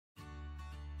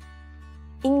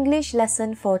English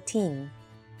Lesson 14,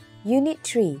 Unit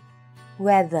 3,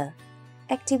 Weather,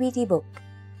 Activity Book.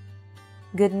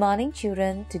 Good morning,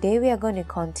 children. Today we are going to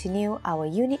continue our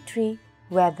Unit 3,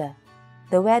 Weather.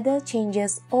 The weather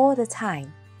changes all the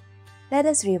time. Let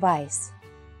us revise.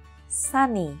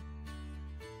 Sunny,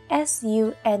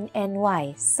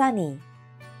 S-U-N-N-Y, sunny.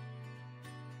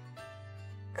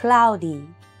 Cloudy,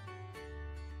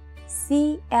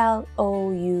 C-L-O-U-D-Y,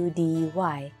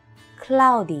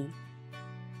 cloudy.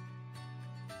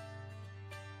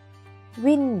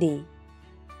 Windy,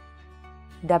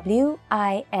 W-I-N-D-Y,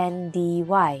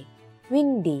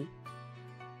 windy.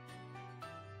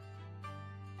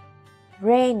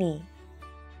 Rainy,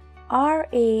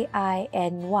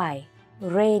 R-A-I-N-Y,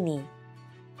 rainy.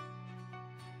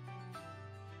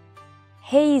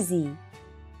 Hazy,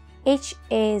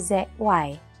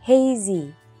 H-A-Z-Y,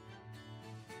 hazy.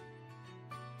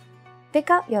 Pick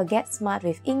up your Get Smart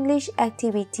with English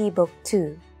Activity Book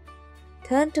 2.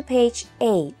 Turn to page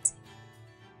 8.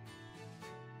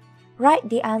 Write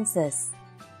the answers.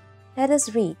 Let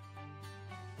us read.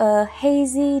 A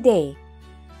hazy day.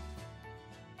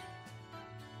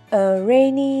 A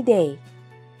rainy day.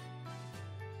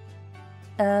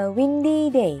 A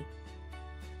windy day.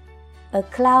 A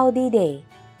cloudy day.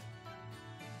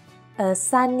 A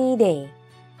sunny day.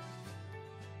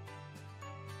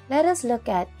 Let us look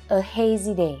at a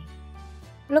hazy day.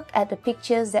 Look at the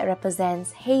pictures that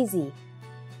represents hazy.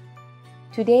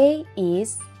 Today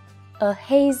is a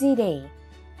hazy day.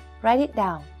 Write it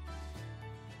down.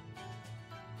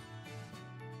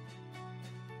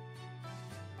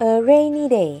 A rainy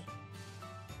day.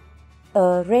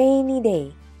 A rainy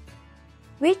day.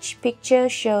 Which picture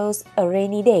shows a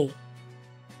rainy day?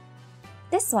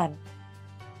 This one.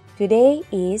 Today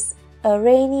is a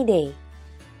rainy day.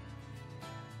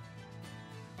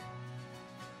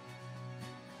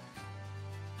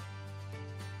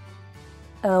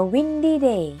 A windy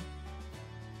day.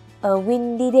 A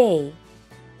windy day.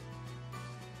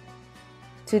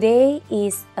 Today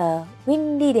is a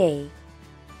windy day.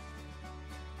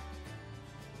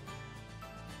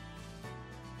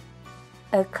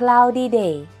 A cloudy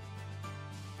day.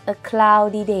 A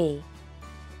cloudy day.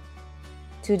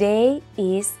 Today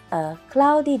is a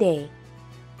cloudy day.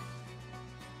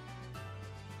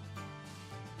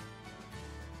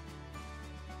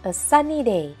 A sunny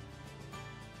day.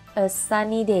 A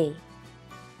sunny day.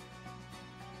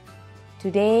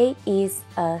 Today is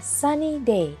a sunny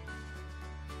day.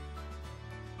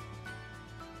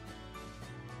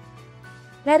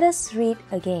 Let us read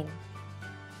again.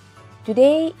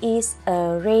 Today is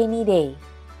a rainy day.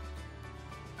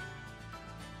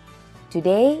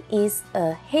 Today is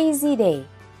a hazy day.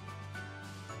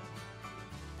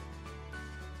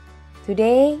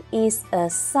 Today is a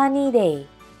sunny day.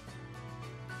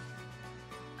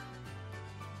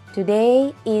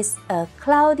 Today is a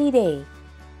cloudy day.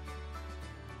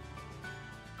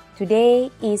 Today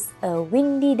is a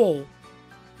windy day.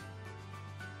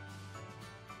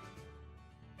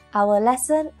 Our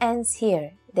lesson ends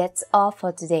here. That's all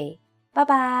for today.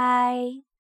 Bye-bye.